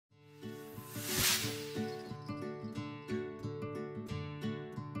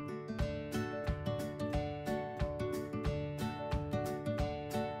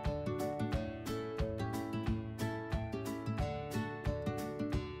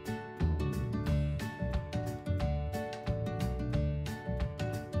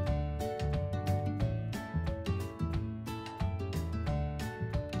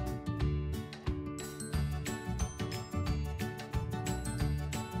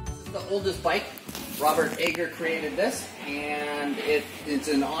The oldest bike. Robert Ager created this, and it's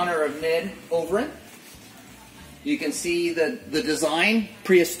in honor of Ned Overend. You can see the design,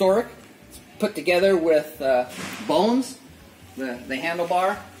 prehistoric, put together with bones, the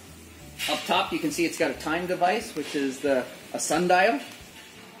handlebar. Up top you can see it's got a time device, which is a sundial.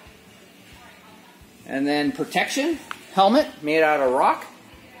 And then protection, helmet made out of rock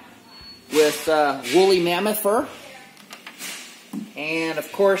with woolly mammoth fur. And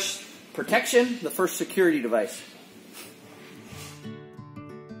of course, protection, the first security device.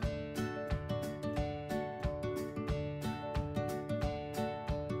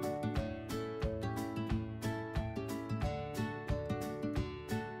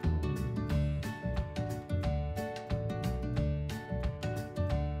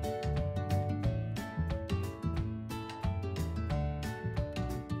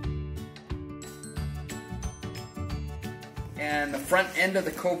 And the front end of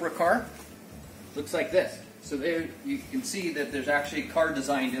the Cobra car looks like this. So there you can see that there's actually a car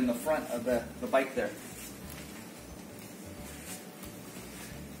designed in the front of the bike there.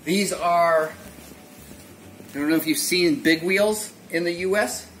 These are, I don't know if you've seen big wheels in the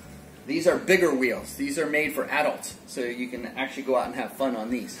US. These are bigger wheels. These are made for adults, so you can actually go out and have fun on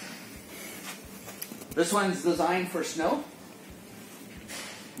these. This one's designed for snow.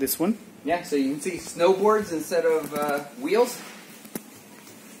 This one? Yeah, so you can see snowboards instead of wheels.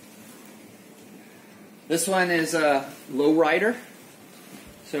 This one is a low rider,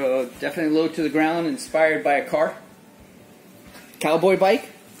 so definitely low to the ground, inspired by a car. Cowboy bike.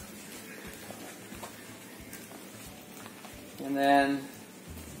 And then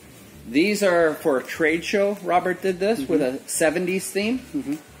these are for a trade show. Robert did this with a 70s theme.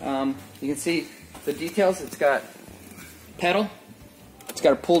 You can see the details. It's got pedal. It's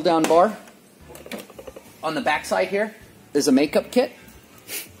got a pull-down bar. On the back side here is a makeup kit.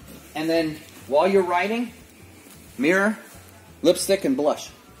 And then while you're riding, mirror, lipstick, and blush.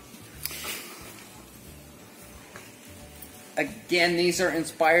 Again, these are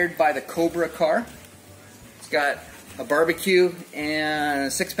inspired by the Cobra car. It's got a barbecue and a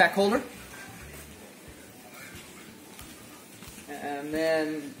 6-pack holder. And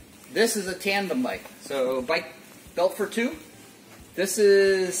then this is a tandem bike. So bike built for two. This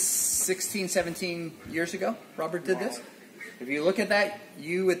is 16, 17 years ago Robert did this. If you look at that,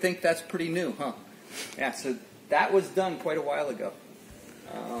 you would think that's pretty new, huh? Yeah, so that was done quite a while ago.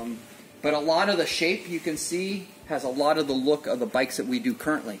 But a lot of the shape you can see has a lot of the look of the bikes that we do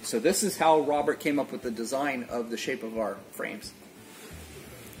currently. So this is how Robert came up with the design of the shape of our frames.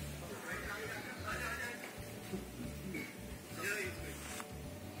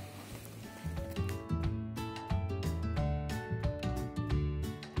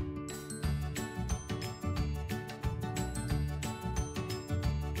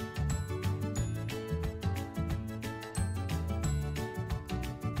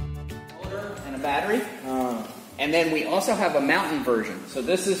 And a battery. And then we also have a mountain version. So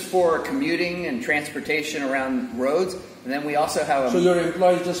this is for commuting and transportation around roads. And then we also have a... So your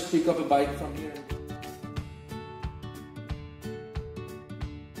employees just pick up a bike from here?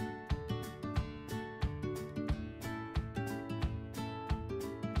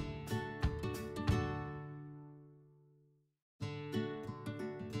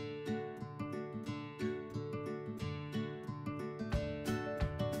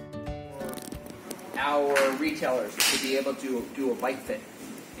 our retailers to be able to do a bike fit.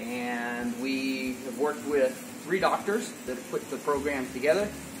 And we have worked with 3 doctors that have put the program together.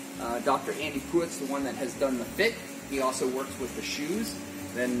 Dr. Andy Pruitt's the one that has done the fit. He also works with the shoes.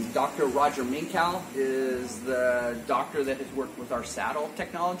 Then Dr. Roger Minkow is the doctor that has worked with our saddle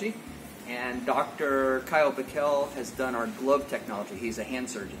technology. And Dr. Kyle Bickel has done our glove technology. He's a hand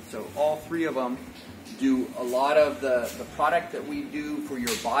surgeon. So all 3 of them do a lot of the product that we do for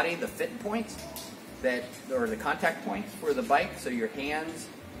your body, the fit points, or the contact points for the bike. So your hands,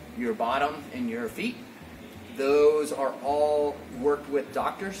 your bottom, and your feet. Those are all worked with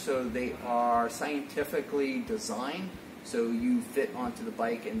doctors, so they are scientifically designed so you fit onto the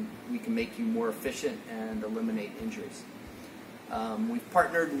bike and we can make you more efficient and eliminate injuries. We've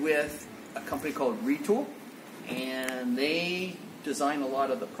partnered with a company called Retool, and they design a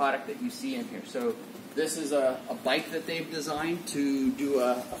lot of the product that you see in here. So this is a bike that they've designed to do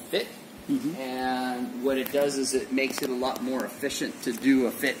a fit, and what it does is it makes it a lot more efficient to do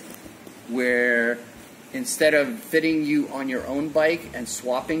a fit where instead of fitting you on your own bike and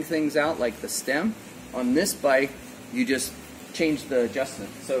swapping things out like the stem, on this bike you just change the adjustment.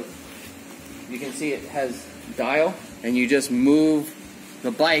 So you can see it has dial, and you just move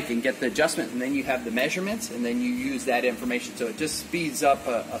the bike and get the adjustment, and then you have the measurements, and then you use that information. So it just speeds up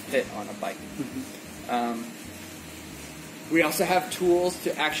a fit on a bike. We also have tools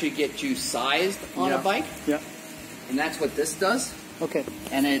to actually get you sized on a bike. Yeah. And that's what this does. Okay.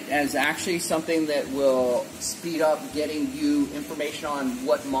 And it is actually something that will speed up getting you information on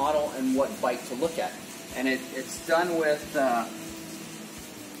what model and what bike to look at. And it's done with a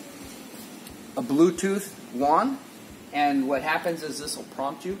Bluetooth wand. And what happens is this will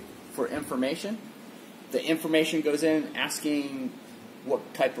prompt you for information. The information goes in asking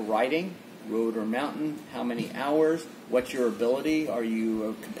what type of riding, road or mountain, how many hours, what's your ability, are you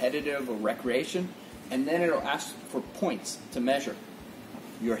a competitive or recreation, and then it'll ask for points to measure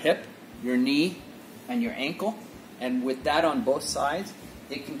your hip, your knee, and your ankle, and with that on both sides,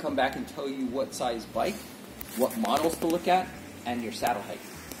 it can come back and tell you what size bike, what models to look at, and your saddle height.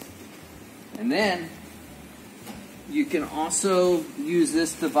 And then you can also use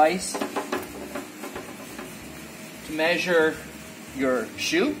this device to measure your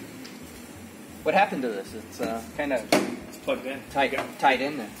shoe. What happened to this? It's kind of Plugged in. tied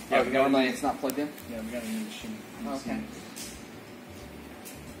in there. Yeah, Normally it's not plugged in? Yeah, we got a new machine. Okay.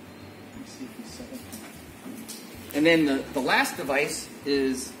 Let's see if we set it. And then the last device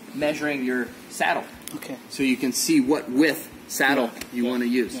is measuring your saddle. Okay. So you can see what width saddle you want to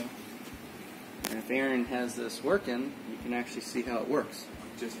use. Yeah. And if Aaron has this working, you can actually see how it works.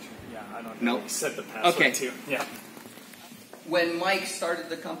 I don't know. Nope. Set the password Okay. too. Yeah. When Mike started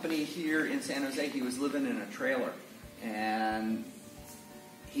the company here in San Jose, he was living in a trailer. And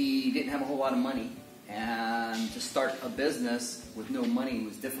he didn't have a whole lot of money. And to start a business with no money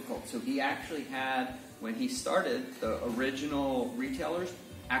was difficult. So he actually had, when he started, the original retailers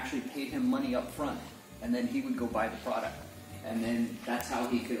actually paid him money up front. And then he would go buy the product. And then that's how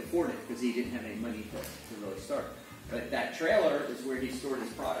he could afford it, because he didn't have any money to really start. But that trailer is where he stored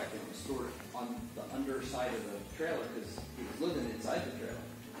his product. It was stored on the underside of the trailer because he was living inside the trailer.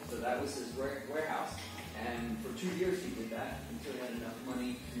 So that was his warehouse. And for 2 years he did that until he had enough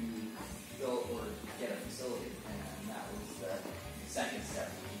money to build or get a facility. And that was the second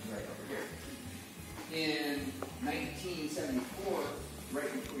step, which is right over here. In 1974,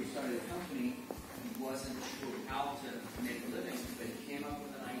 right before he started the company, he wasn't sure how to make a living, but he came up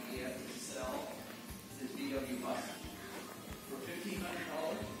with an idea to sell his VW bus for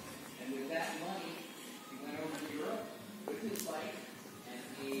 $1,500. And with that money, he went over to Europe with his bike, and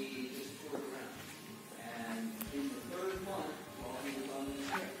he just toured around. And in the third month, while he was on this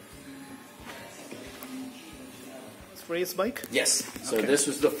trip, he met somebody from China. It's for his bike? Yes. So Okay. this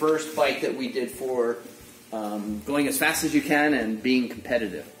was the first bike that we did for going as fast as you can and being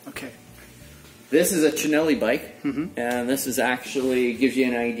competitive. Okay. This is a Chinelli bike, and this is actually gives you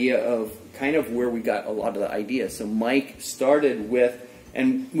an idea of kind of where we got a lot of the ideas. So Mike started with,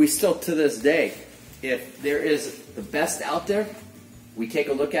 and we still to this day, if there is the best out there, we take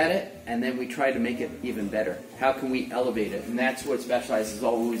a look at it, and then we try to make it even better. How can we elevate it? And that's what Specialized is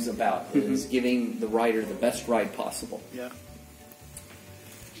always about, is giving the rider the best ride possible. Yeah.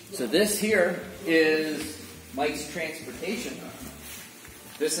 So this here is Mike's transportation.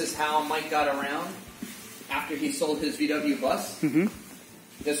 This is how Mike got around after he sold his VW bus.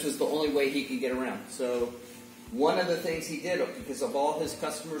 This was the only way he could get around. So one of the things he did, because of all his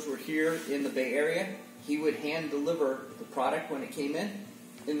customers were here in the Bay Area, he would hand deliver the product when it came in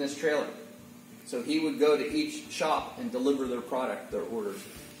this trailer. So he would go to each shop and deliver their product, their orders.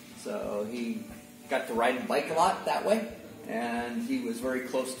 So he got to ride a bike a lot that way, and he was very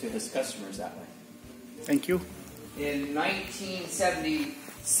close to his customers that way. Thank you. In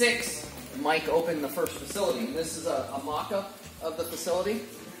 1976, Mike opened the first facility. And this is a mock-up of the facility.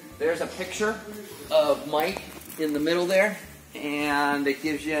 There's a picture of Mike in the middle there, and it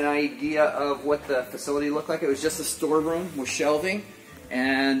gives you an idea of what the facility looked like. It was just a storeroom with shelving,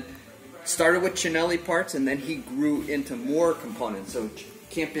 and started with Chinelli parts, and then he grew into more components. So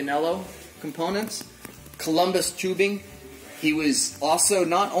Campanello components, Columbus tubing. He was also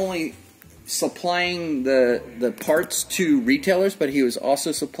not only supplying the parts to retailers, but he was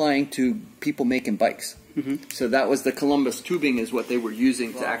also supplying to people making bikes. So that was the Columbus tubing is what they were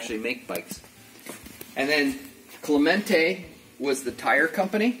using to actually make bikes. And then Clemente was the tire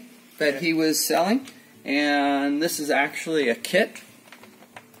company that he was selling. And this is actually a kit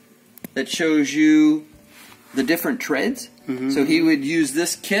that shows you the different treads. So he would use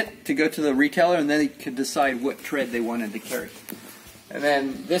this kit to go to the retailer, and then he could decide what tread they wanted to carry. And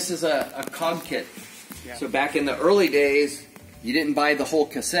then this is a cog kit. So back in the early days, you didn't buy the whole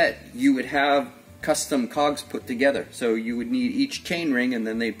cassette. You would have custom cogs put together. So you would need each chain ring, and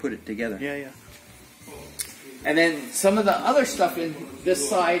then they'd put it together. Yeah, yeah. And then some of the other stuff in this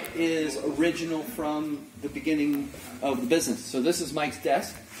side is original from the beginning of the business. So this is Mike's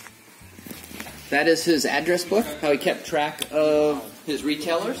desk. That is his address book, how he kept track of his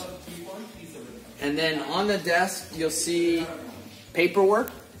retailers. And then on the desk, you'll see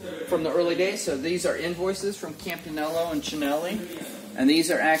paperwork from the early days. So these are invoices from Campanello and Cinelli. And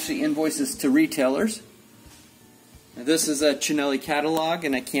these are actually invoices to retailers. And this is a Cinelli catalog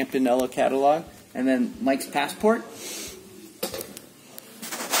and a Campanello catalog. And then Mike's passport.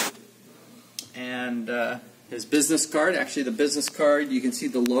 And his business card. Actually, the business card, you can see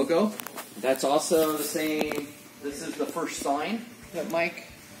the logo. That's also the same. This is the first sign that Mike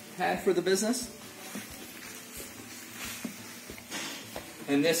had for the business.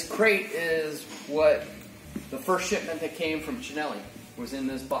 And this crate is what the first shipment that came from Cinelli was in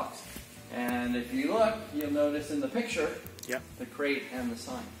this box. And if you look, you'll notice in the picture, the crate and the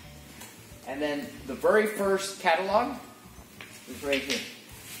sign. And then the very first catalog is right here.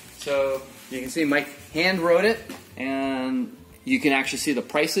 So you can see Mike hand wrote it, and you can actually see the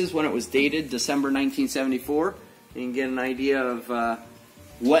prices when it was dated December 1974. You can get an idea of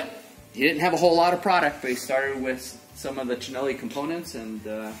what, he didn't have a whole lot of product, but he started with some of the Cinelli components and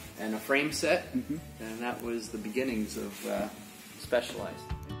a frame set, and that was the beginnings of Specialized.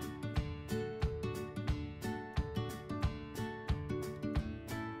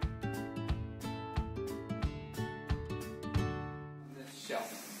 This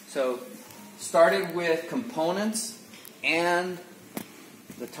shelf. So started with components and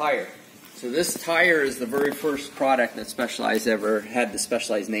the tire. So this tire is the very first product that Specialized ever had the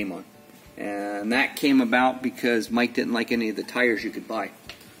Specialized name on. And that came about because Mike didn't like any of the tires you could buy.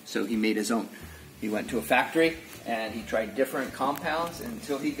 So he made his own. He went to a factory and he tried different compounds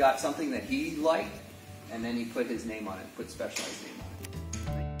until he got something that he liked, and then he put his name on it, put Specialized name on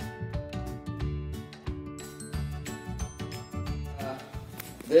it.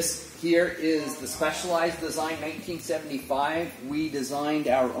 This here is the Specialized design 1975. We designed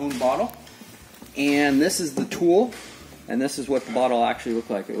our own bottle. And this is the tool. And this is what the bottle actually looked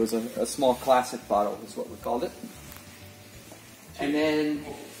like. It was a small classic bottle is what we called it. And then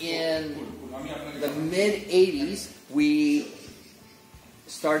in the mid-'80s, we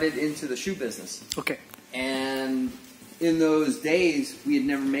started into the shoe business. Okay. And in those days, we had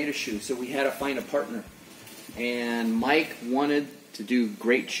never made a shoe, so we had to find a partner. And Mike wanted to do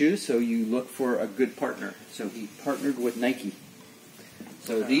great shoes, so you look for a good partner. So he partnered with Nike.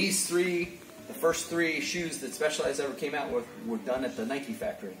 So these three, the first three shoes that Specialized ever came out with were done at the Nike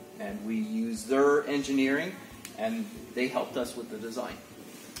factory. And we used their engineering, and they helped us with the design.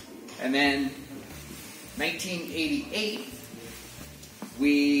 And then 1988,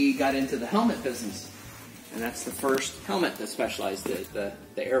 we got into the helmet business. And that's the first helmet that Specialized did, the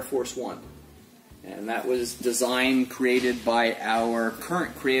Air Force One. And that was designed, created by our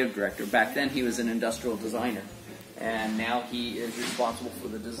current creative director. Back then he was an industrial designer. And now he is responsible for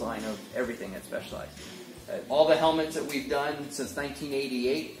the design of everything at Specialized. All the helmets that we've done since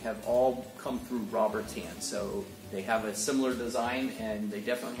 1988 have all come through Robert's hands. So they have a similar design, and they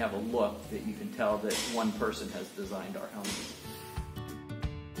definitely have a look that you can tell that one person has designed our helmets.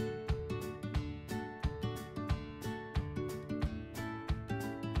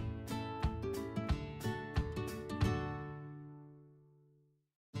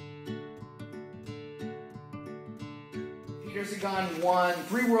 Peter Sagan won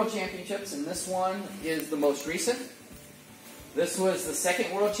 3 world championships, and this one is the most recent. This was the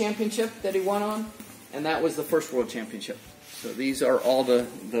second world championship that he won on, and that was the first world championship. So these are all the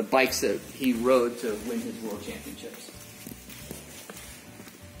bikes that he rode to win his world championships.